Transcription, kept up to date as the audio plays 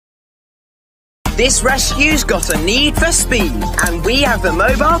This rescue's got a need for speed, and we have the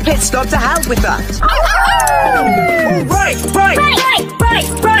mobile pit stop to help with that. Right.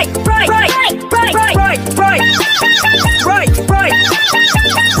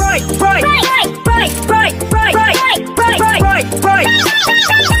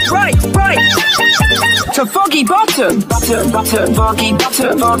 To Foggy Bottom. Butter, foggy,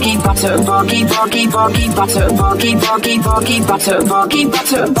 butter, foggy, butter, foggy, foggy, foggy, butter, foggy, foggy, foggy, butter, foggy,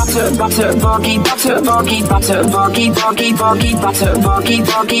 butter, foggy, butter, foggy, butter, foggy, foggy, foggy, butter, foggy,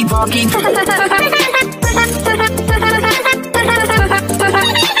 foggy, foggy.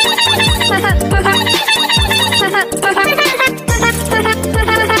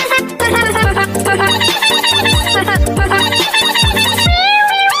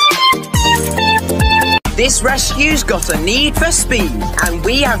 This rescue's got a need for speed, and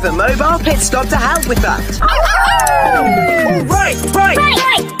we have the mobile pit stop to help with that. Right.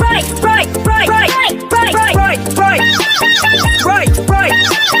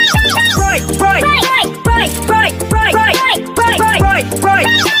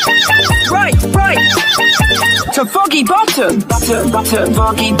 To Foggy Bottom. Butter,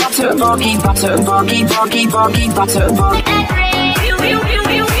 foggy, butter, foggy, butter, foggy, foggy, foggy, butter, foggy.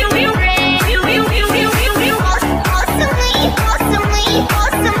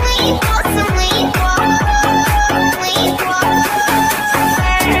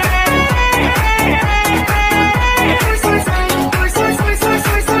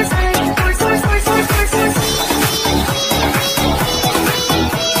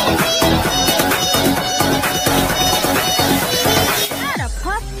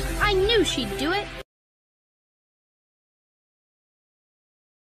 I knew she'd do it.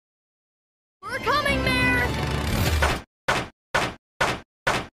 We're coming there!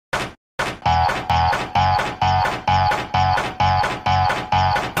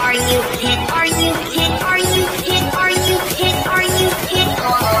 Are you hit? Are you hit? Are you hit? Are you hit? Are you hit?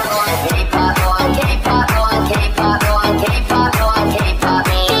 K-pop, K-pop, K-pop, K-pop, K-pop.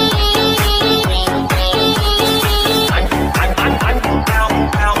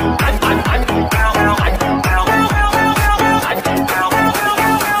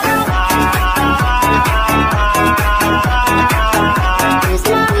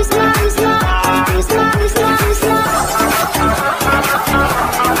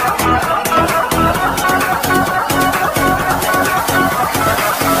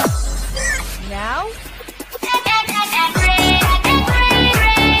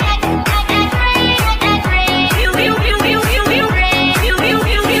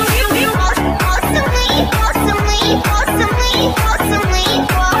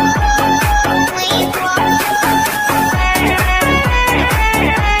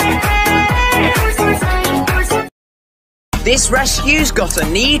 This rescue's got a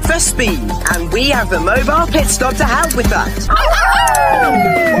need for speed, and we have the mobile pit stop to help with that.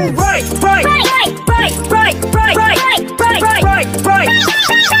 Right.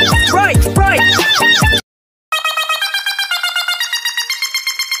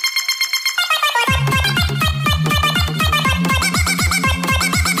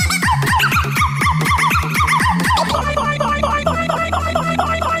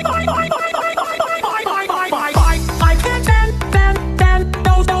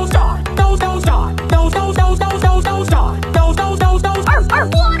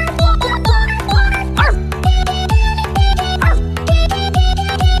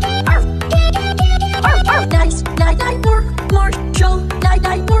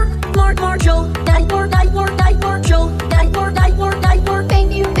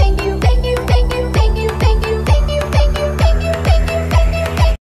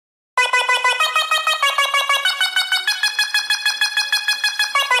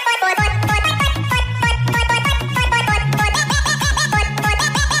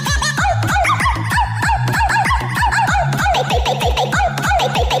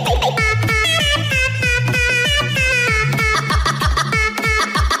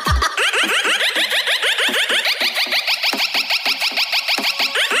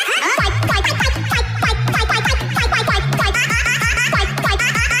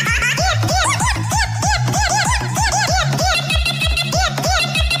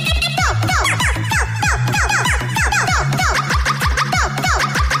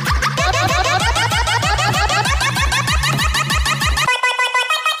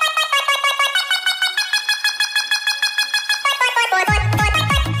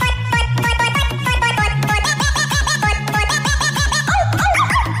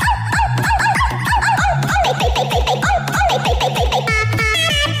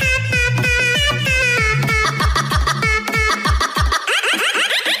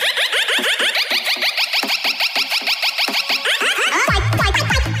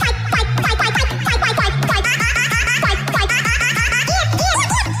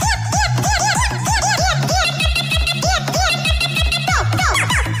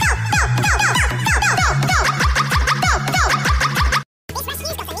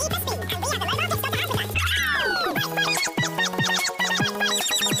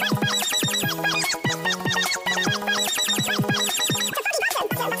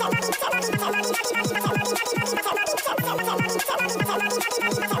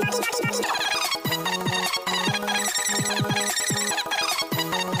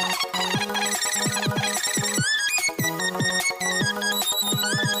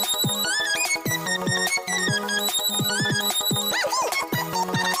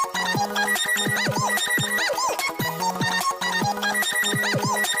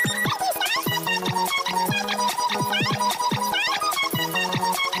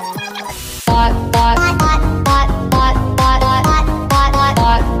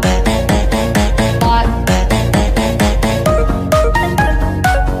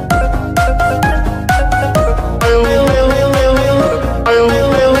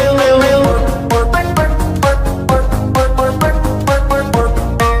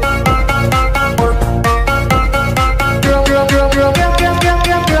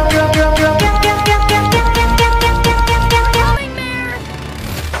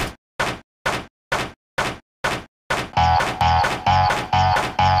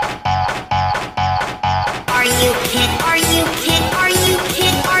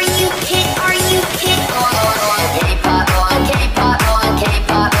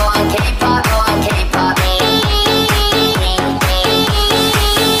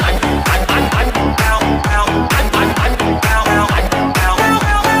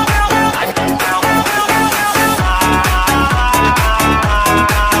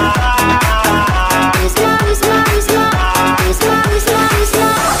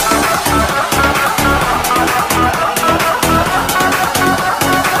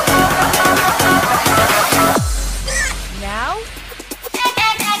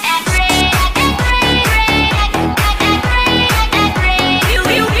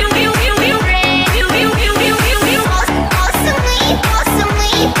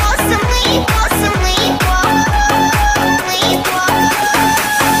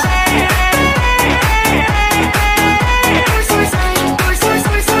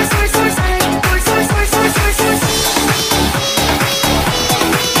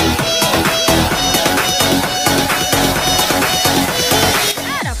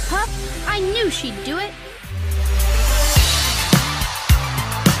 She'd do it.